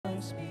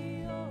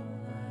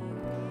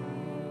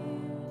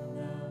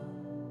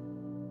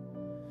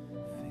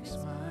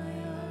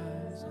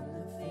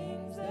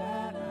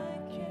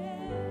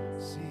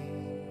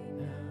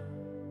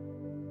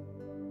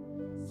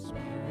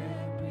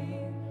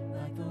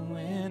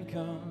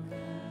come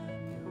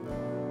have your way.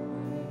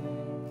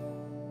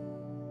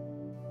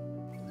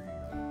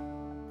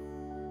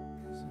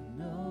 'Cause I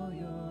know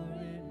you're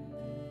in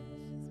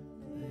this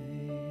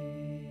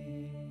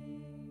place.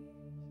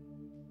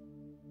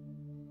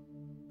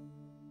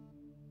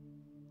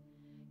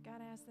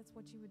 God, I ask that's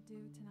what you would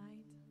do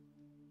tonight.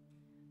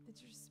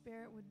 That your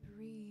spirit would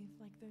breathe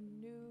like the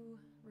new,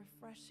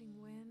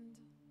 refreshing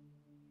wind.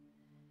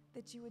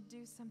 That you would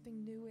do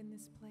something new in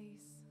this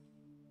place.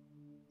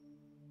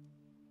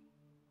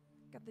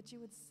 God, that you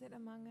would sit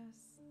among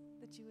us,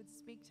 that you would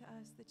speak to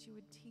us, that you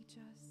would teach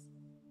us,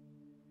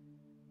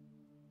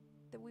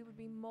 that we would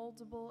be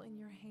moldable in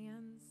your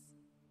hands,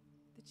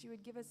 that you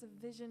would give us a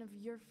vision of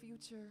your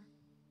future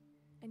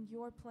and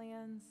your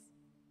plans,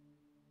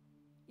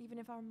 even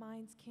if our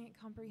minds can't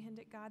comprehend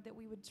it, God, that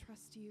we would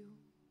trust you.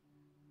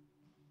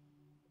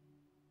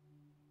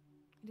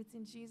 And it's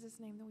in Jesus'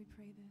 name that we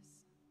pray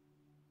this.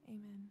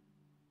 Amen.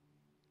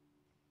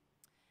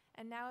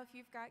 And now if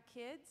you've got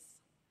kids,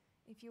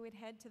 if you would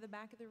head to the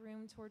back of the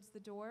room towards the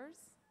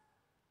doors,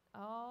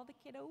 all the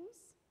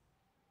kiddos.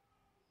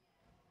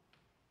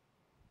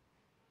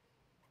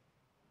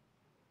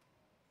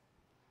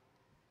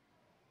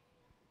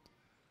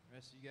 The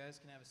rest of you guys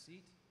can have a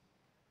seat, if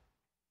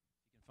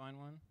you can find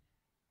one.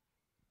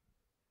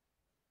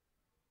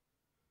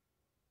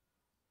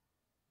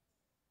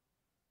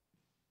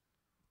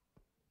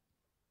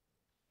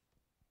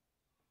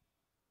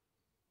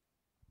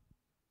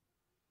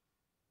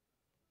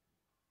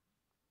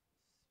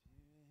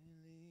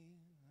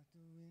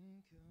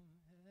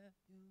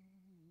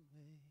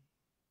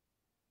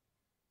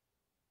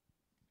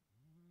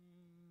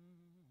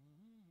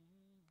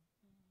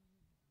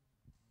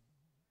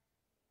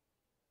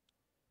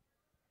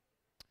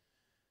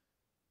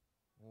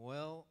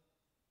 Well,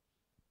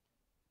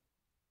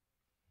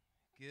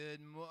 good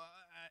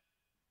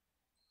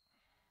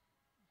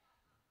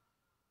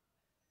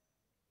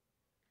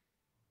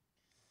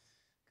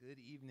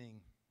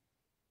evening.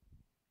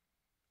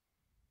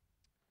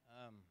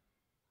 I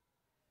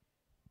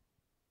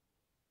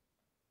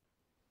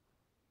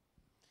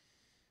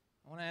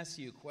want to ask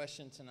you a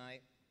question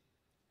tonight.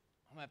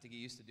 I'm going to have to get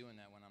used to doing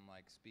that when I'm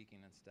like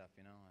speaking and stuff,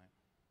 you know, like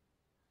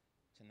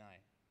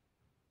tonight.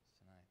 It's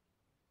tonight.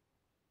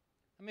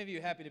 How many of you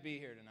are happy to be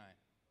here tonight?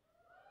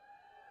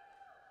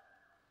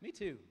 Me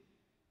too.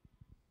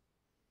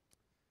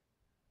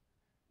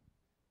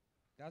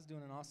 God's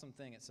doing an awesome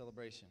thing at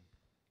Celebration.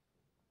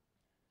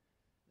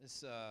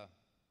 This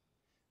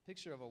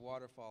picture of a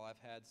waterfall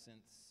I've had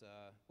since,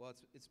 I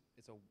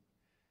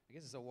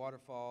guess it's a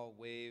waterfall,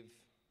 wave,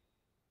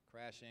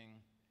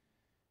 crashing.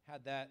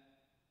 Had that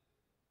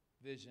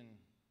vision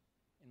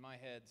in my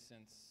head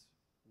since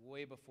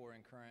way before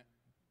Incurrent.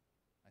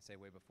 I say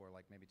way before,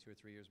 like maybe 2 or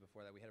 3 years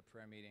before that. We had a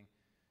prayer meeting.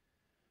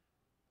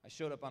 I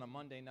showed up on a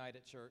Monday night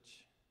at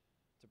church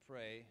to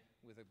pray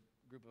with a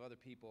group of other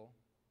people.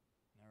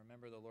 And I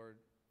remember the Lord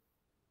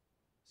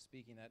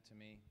speaking that to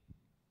me.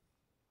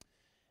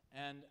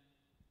 And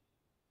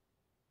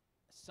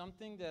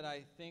something that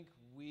I think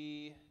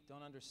we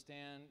don't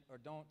understand or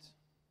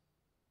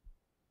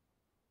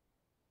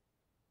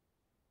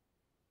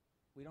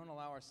we don't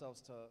allow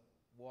ourselves to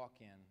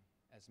walk in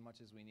as much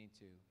as we need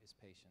to is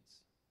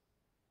patience.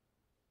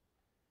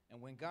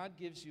 And when God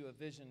gives you a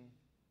vision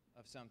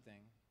of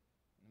something,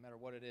 no matter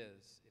what it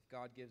is, if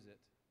God gives it,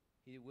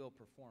 He will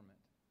perform it.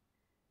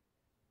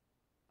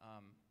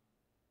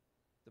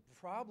 The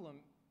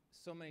problem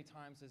so many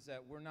times is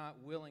that we're not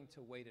willing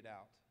to wait it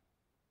out.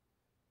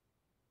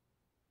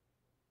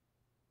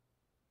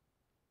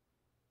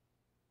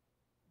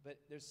 But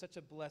there's such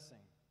a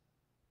blessing,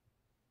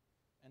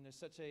 and there's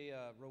such a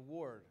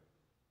reward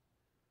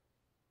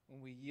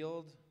when we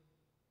yield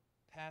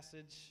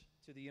passage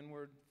to the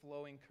inward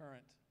flowing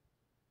current,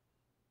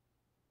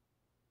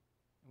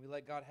 and we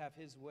let God have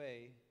His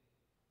way,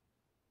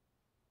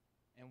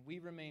 and we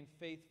remain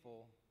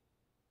faithful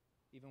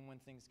even when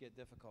things get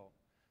difficult.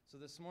 So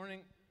this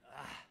morning,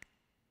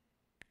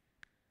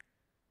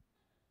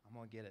 I'm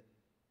going to get it.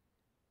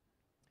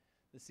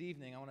 This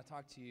evening, I want to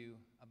talk to you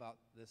about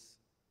this.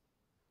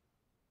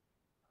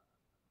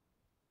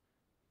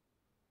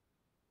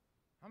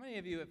 How many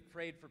of you have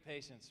prayed for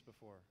patience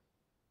before?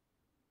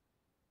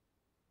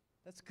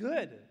 That's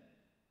good.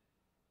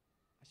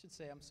 I should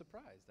say I'm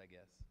surprised, I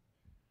guess.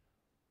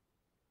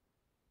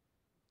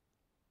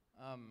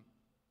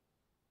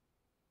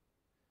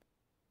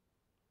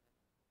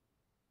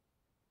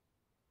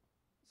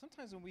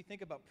 Sometimes when we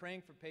think about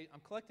praying for patience,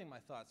 I'm collecting my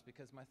thoughts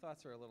because my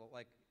thoughts are a little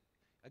like,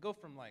 I go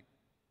from like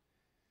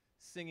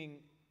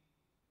singing,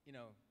 you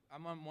know,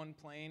 I'm on one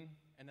plane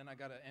and then I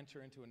got to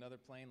enter into another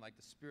plane, like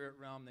the spirit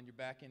realm, then you're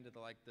back into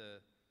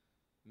the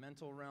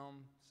mental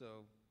realm,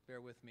 so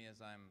bear with me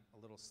as I'm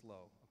a little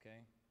slow, okay?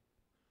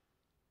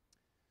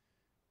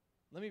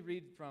 Let me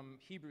read from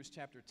Hebrews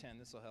chapter 10.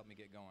 This will help me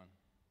get going.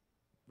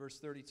 Verse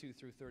 32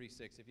 through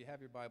 36. If you have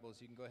your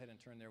Bibles, you can go ahead and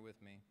turn there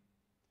with me.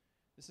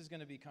 This is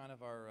going to be kind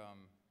of our,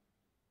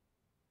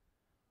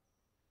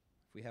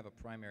 if we have a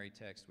primary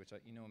text, which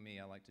you know me,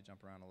 I like to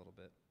jump around a little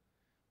bit.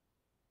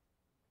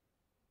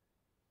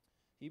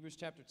 Hebrews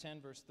chapter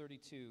 10, verse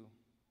 32.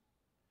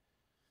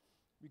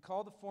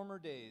 Recall the former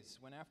days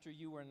when after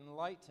you were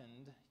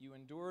enlightened, you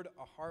endured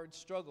a hard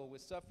struggle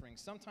with suffering,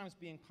 sometimes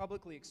being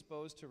publicly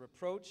exposed to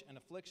reproach and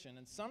affliction,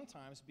 and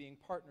sometimes being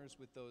partners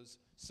with those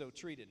so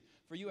treated.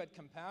 For you had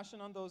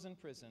compassion on those in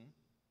prison,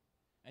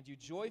 and you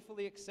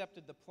joyfully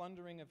accepted the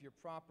plundering of your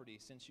property,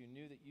 since you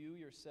knew that you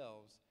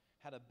yourselves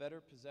had a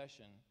better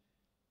possession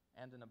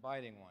and an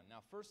abiding one. Now,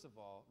 first of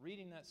all,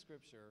 reading that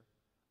scripture,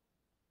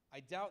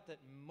 I doubt that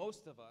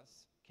most of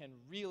us can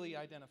really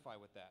identify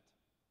with that.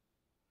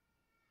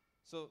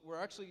 So we're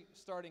actually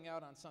starting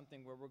out on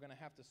something where we're going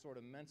to have to sort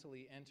of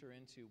mentally enter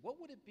into, what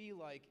would it be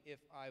like if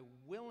I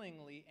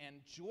willingly and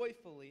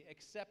joyfully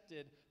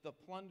accepted the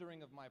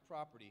plundering of my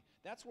property?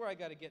 That's where I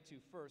got to get to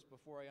first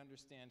before I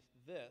understand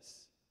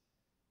this,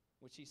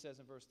 which he says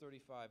in verse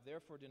 35,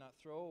 therefore do not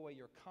throw away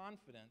your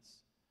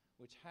confidence,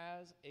 which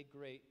has a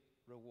great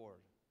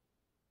reward.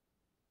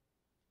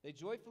 They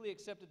joyfully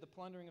accepted the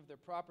plundering of their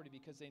property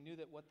because they knew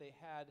that what they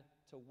had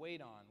to wait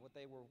on, what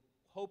they were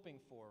hoping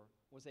for,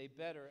 was a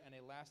better and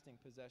a lasting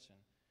possession.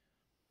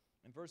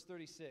 In verse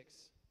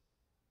 36,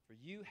 for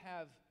you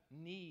have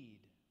need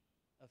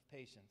of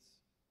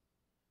patience,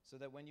 so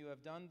that when you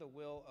have done the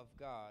will of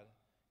God,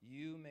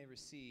 you may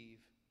receive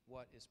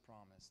what is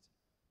promised.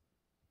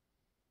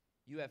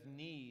 You have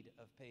need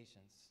of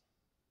patience.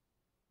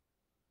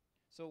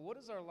 So what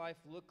does our life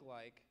look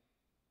like?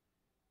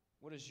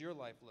 What does your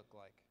life look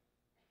like?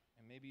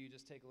 And maybe you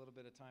just take a little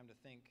bit of time to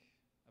think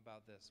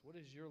about this. What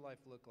does your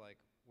life look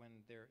like when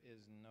there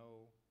is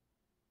no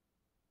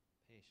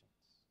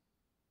patience?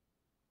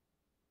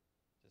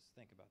 Just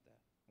think about that.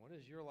 What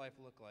does your life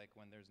look like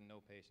when there's no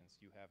patience?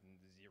 You have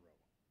zero.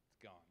 It's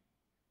gone.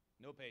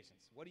 No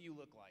patience. What do you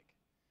look like?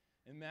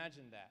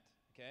 Imagine that,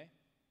 okay?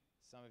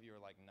 Some of you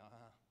are like, nah,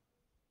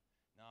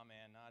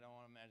 man, I don't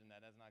want to imagine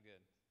that. That's not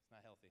good. It's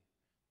not healthy.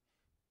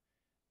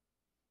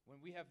 When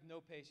we have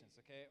no patience,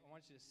 okay, I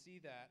want you to see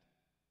that,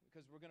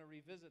 because we're going to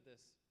revisit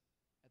this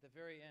at the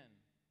very end.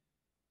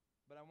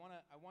 But I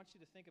want you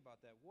to think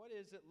about that. What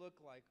does it look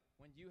like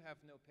when you have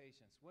no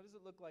patience? What does it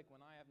look like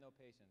when I have no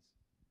patience?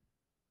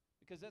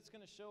 Because that's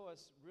going to show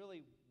us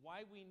really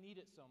why we need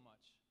it so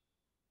much.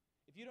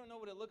 If you don't know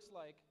what it looks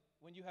like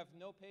when you have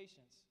no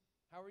patience,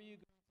 how are you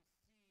going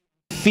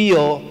to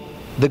feel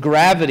the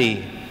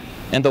gravity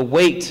and the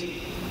weight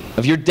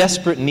of your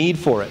desperate need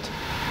for it?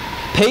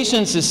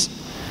 Patience is,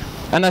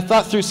 and I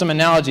thought through some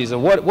analogies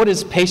of what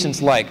is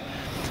patience like.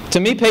 To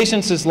me,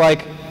 patience is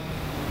like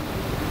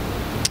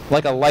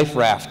a life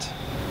raft.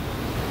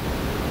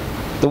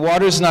 The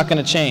water's not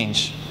going to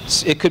change.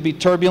 It could be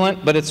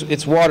turbulent, but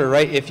it's water,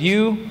 right? If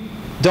you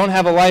don't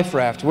have a life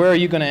raft, where are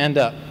you going to end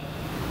up?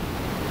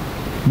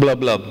 Blub,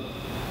 blub.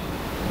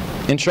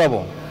 In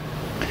trouble.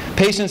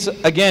 Patience,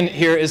 again,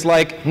 here is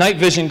like night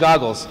vision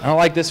goggles. I don't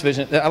like this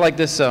vision. I like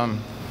this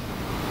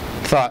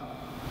thought.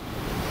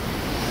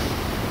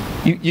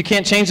 You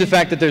can't change the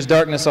fact that there's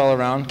darkness all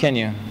around, can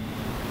you?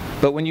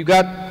 But when you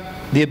got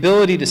the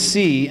ability to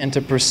see and to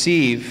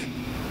perceive,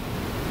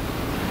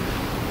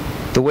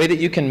 the way that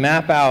you can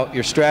map out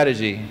your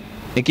strategy,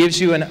 it gives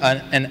you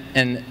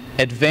an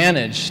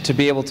advantage to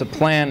be able to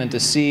plan and to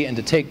see and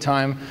to take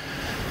time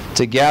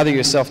to gather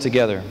yourself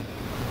together.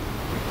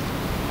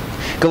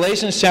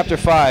 Galatians chapter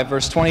 5,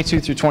 verse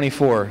 22 through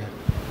 24.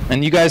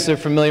 And you guys are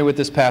familiar with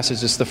this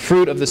passage. It's the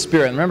fruit of the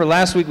Spirit. And remember,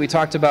 last week we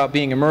talked about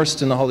being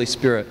immersed in the Holy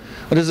Spirit.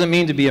 What does it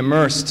mean to be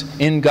immersed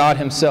in God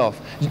Himself?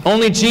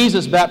 Only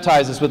Jesus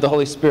baptizes with the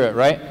Holy Spirit,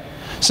 right?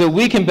 So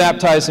we can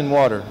baptize in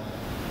water.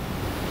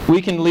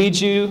 We can lead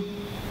you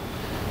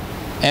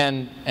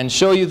and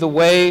show you the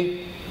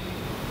way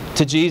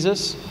to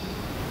Jesus.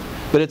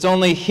 But it's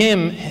only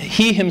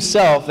He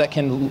Himself that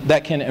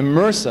can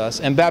immerse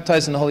us and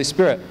baptize in the Holy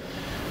Spirit.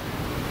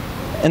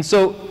 And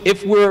so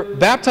if we're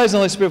baptized in the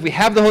Holy Spirit, if we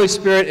have the Holy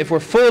Spirit, if we're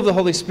full of the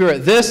Holy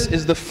Spirit, this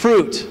is the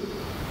fruit.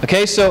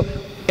 Okay, so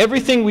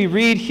everything we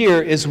read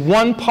here is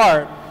one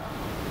part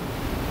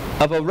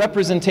of a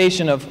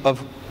representation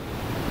of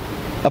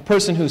a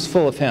person who's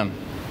full of Him.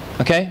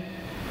 Okay?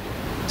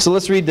 So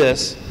let's read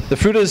this. The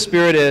fruit of the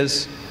Spirit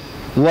is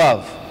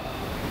love,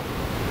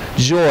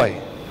 joy,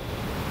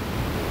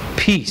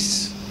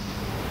 peace,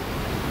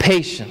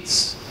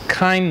 patience,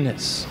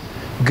 kindness,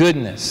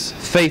 goodness,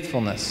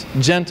 faithfulness,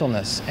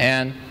 gentleness,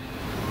 and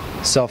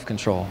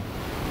self-control.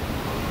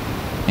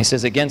 He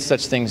says, against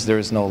such things there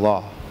is no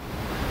law.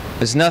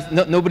 There's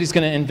nobody's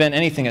going to invent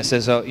anything that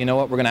says, oh, you know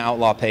what, we're going to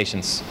outlaw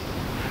patience.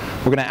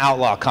 We're going to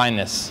outlaw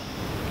kindness.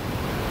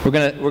 We're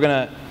going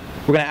to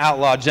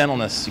outlaw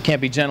gentleness. You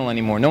can't be gentle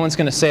anymore. No one's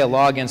going to say a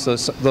law against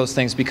those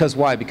things. Because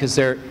why? Because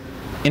they're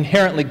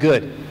inherently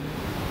good.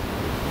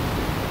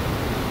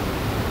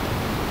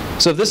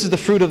 So if this is the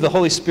fruit of the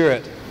Holy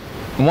Spirit,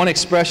 and one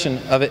expression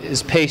of it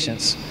is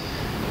patience,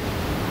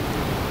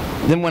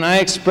 then when I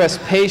express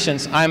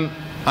patience,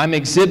 I'm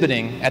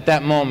exhibiting at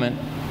that moment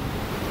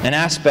an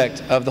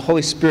aspect of the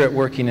Holy Spirit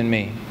working in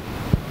me.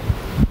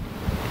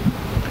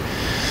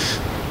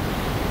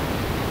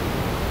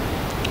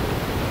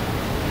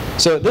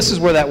 So this is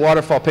where that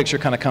waterfall picture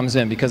kind of comes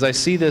in, because I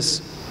see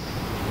this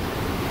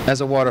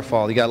as a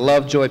waterfall. You got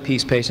love, joy,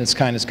 peace, patience,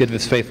 kindness,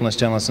 goodness, faithfulness,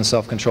 gentleness, and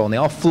self-control. And they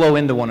all flow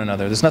into one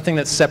another. There's nothing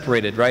that's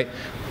separated, right?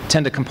 We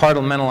tend to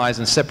compartmentalize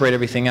and separate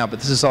everything out, but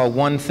this is all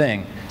one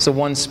thing. It's a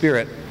one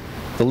spirit,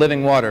 the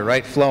living water,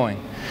 right,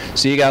 flowing.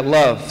 So you got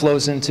love,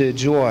 flows into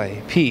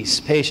joy, peace,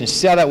 patience.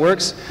 See how that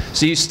works?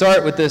 So you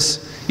start with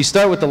this, you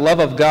start with the love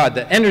of God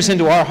that enters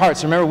into our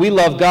hearts. Remember, we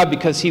love God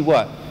because He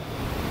what?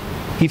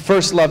 He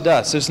first loved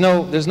us. There's no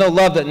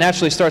love that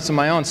naturally starts on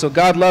my own. So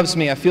God loves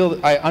me.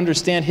 I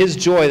understand His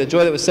joy, the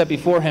joy that was set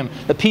before Him,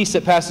 the peace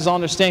that passes all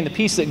understanding, the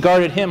peace that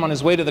guarded Him on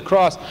His way to the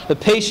cross, the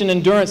patient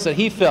endurance that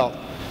He felt,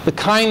 the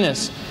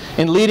kindness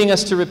in leading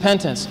us to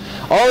repentance.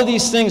 All of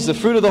these things, the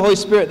fruit of the Holy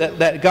Spirit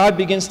that God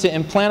begins to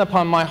implant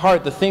upon my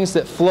heart, the things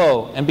that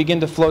flow and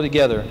begin to flow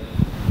together.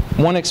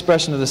 One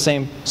expression of the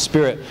same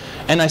Spirit.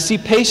 And I see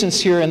patience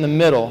here in the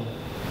middle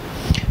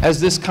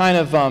as this kind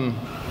of...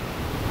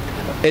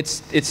 It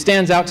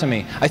stands out to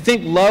me. I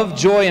think love,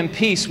 joy, and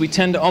peace, we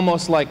tend to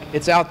almost like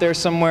it's out there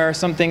somewhere,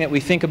 something that we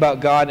think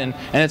about God, and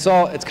it's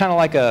kind of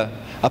like a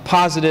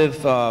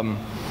positive,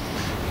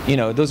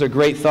 those are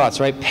great thoughts,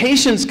 right?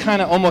 Patience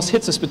kind of almost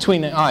hits us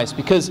between the eyes,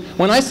 because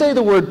when I say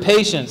the word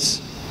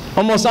patience,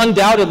 almost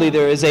undoubtedly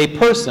there is a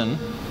person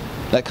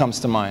that comes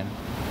to mind.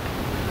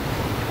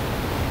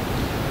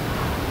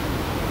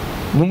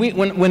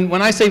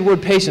 When I say the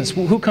word patience,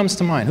 who comes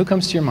to mind? Who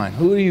comes to your mind?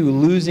 Who are you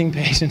losing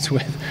patience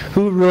with?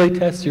 Who really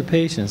tests your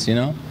patience, you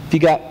know?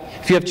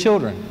 If you have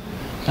children,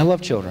 I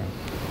love children.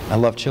 I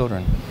love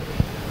children.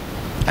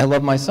 I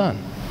love my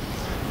son.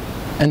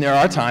 And there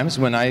are times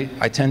when I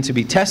tend to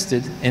be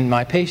tested in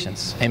my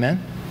patience.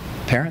 Amen?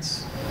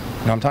 Parents, you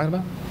know what I'm talking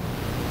about?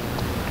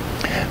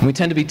 And we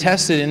tend to be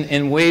tested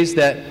in ways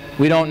that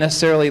we don't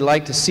necessarily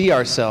like to see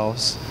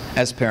ourselves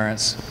as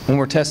parents when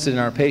we're tested in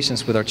our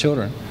patience with our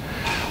children.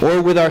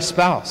 Or with our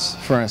spouse,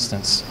 for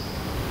instance.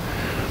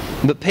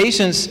 But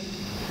patience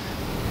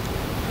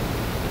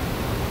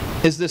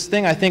is this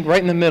thing, I think,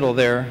 right in the middle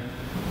there,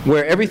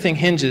 where everything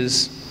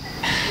hinges,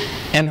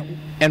 and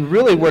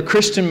really where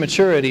Christian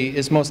maturity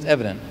is most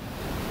evident.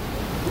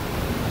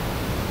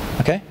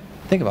 Okay?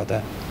 Think about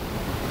that.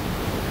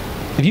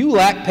 If you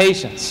lack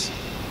patience,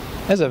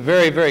 that's a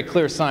very, very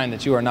clear sign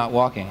that you are not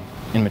walking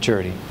in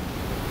maturity.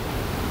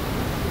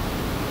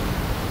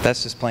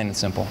 That's just plain and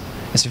simple.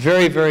 It's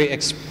very, very,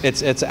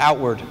 it's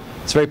outward.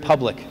 It's very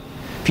public.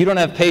 If you don't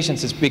have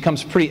patience, it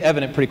becomes pretty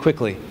evident pretty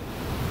quickly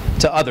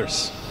to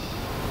others.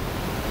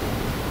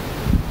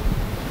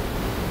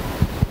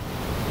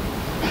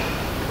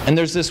 And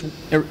there's this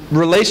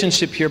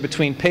relationship here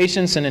between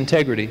patience and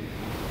integrity.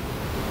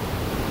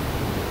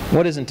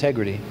 What is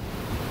integrity?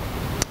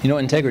 You know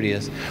what integrity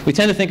is? We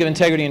tend to think of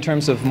integrity in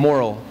terms of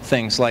moral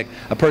things, like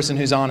a person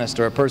who's honest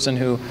or a person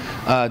who,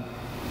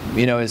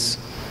 is...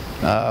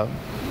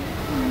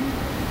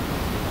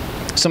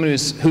 somebody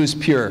who's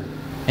pure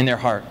in their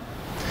heart.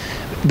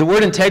 The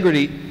word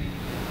integrity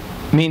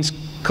means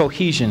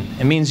cohesion.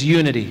 It means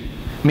unity.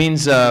 It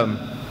means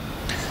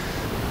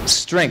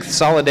strength,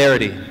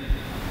 solidarity.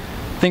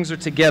 Things are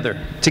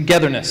together,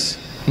 togetherness.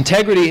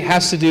 Integrity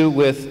has to do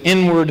with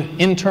inward,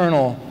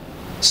 internal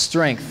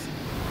strength.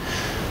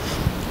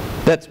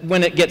 That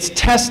when it gets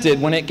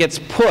tested, when it gets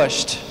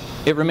pushed,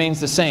 it remains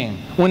the same.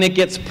 When it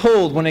gets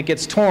pulled, when it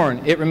gets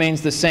torn, it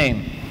remains the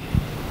same.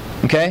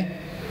 Okay?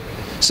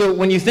 So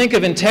when you think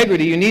of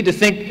integrity, when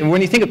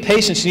you think of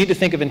patience, you need to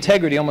think of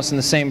integrity almost in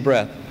the same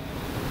breath.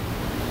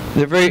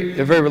 They're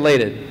very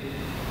related.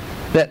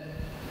 That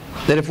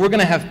if we're going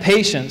to have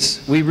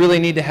patience, we really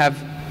need to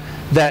have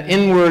that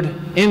inward,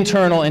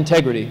 internal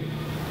integrity.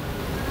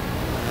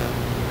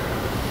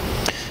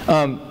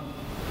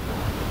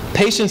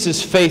 Patience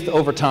is faith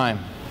over time.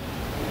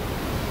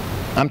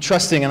 I'm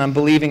trusting and I'm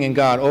believing in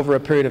God over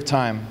a period of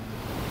time.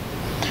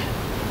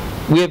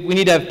 We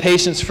need to have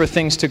patience for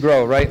things to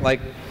grow, right? Like,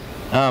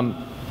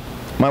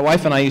 my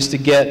wife and I used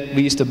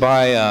to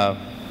buy, I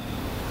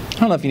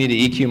don't know if you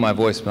need to EQ my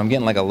voice, but I'm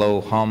getting like a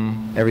low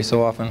hum every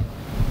so often.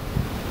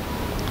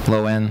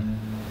 Low N.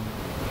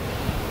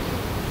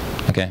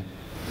 Okay.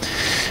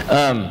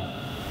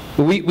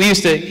 We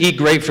used to eat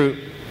grapefruit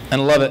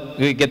and love it.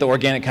 We get the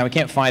organic kind. We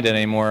can't find it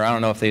anymore. I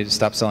don't know if they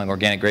stopped selling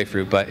organic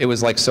grapefruit, but it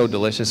was like so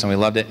delicious and we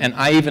loved it. And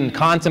I even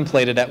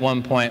contemplated at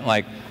one point,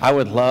 like, I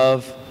would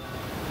love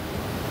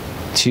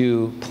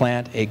to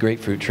plant a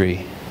grapefruit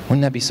tree.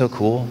 Wouldn't that be so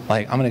cool?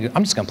 Like, I'm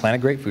just going to plant a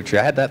grapefruit tree.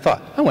 I had that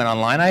thought. I went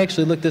online. I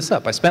actually looked this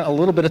up. I spent a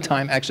little bit of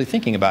time actually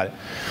thinking about it.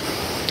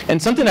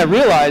 And something I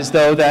realized,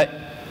 though, that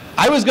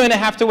I was going to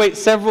have to wait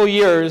several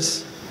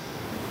years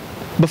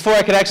before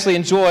I could actually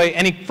enjoy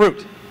any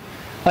fruit.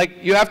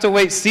 Like, you have to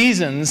wait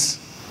seasons.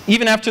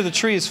 Even after the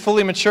tree is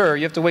fully mature,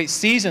 you have to wait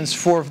seasons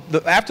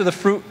after the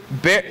fruit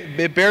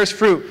it bears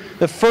fruit.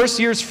 The first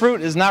year's fruit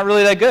is not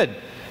really that good.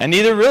 And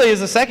neither really is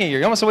the second year.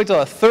 You almost have to wait till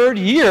the third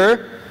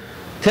year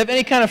to have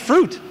any kind of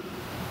fruit.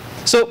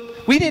 So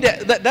we need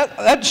to,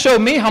 that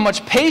showed me how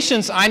much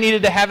patience I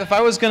needed to have if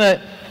I was going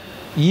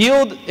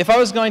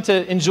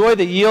to enjoy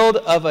the yield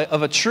of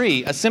a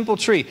tree, a simple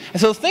tree.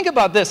 And so think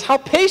about this. How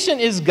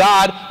patient is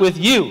God with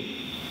you?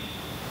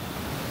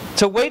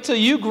 To wait till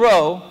you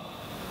grow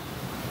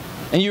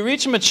And you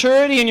reach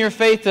maturity in your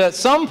faith that at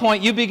some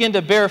point you begin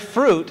to bear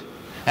fruit.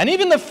 And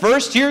even the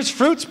first year's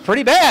fruit's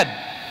pretty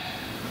bad.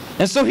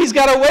 And so he's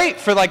got to wait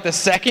for like the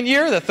second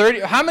year, the third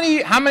year.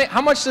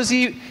 How much does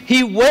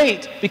he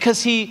wait?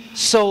 Because he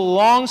so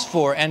longs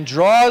for and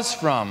draws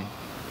from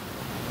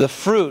the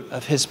fruit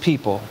of his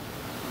people.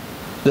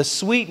 The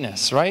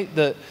sweetness, right?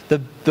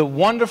 The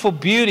wonderful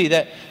beauty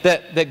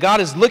that God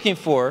is looking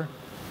for.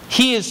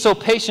 He is so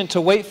patient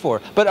to wait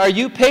for. But are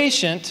you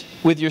patient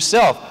with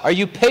yourself? Are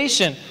you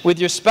patient with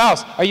your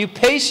spouse? Are you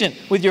patient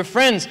with your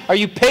friends? Are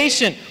you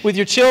patient with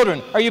your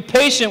children? Are you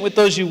patient with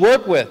those you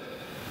work with?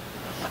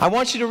 I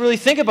want you to really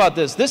think about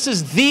this. This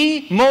is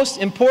the most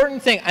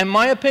important thing, in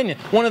my opinion.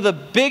 One of the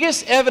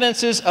biggest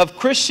evidences of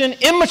Christian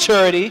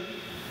immaturity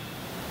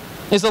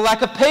is the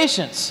lack of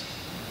patience.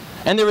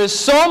 And there is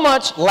so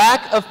much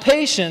lack of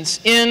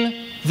patience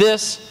in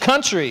this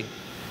country,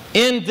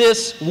 in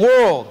this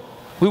world.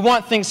 We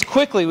want things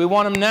quickly. We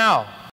want them now.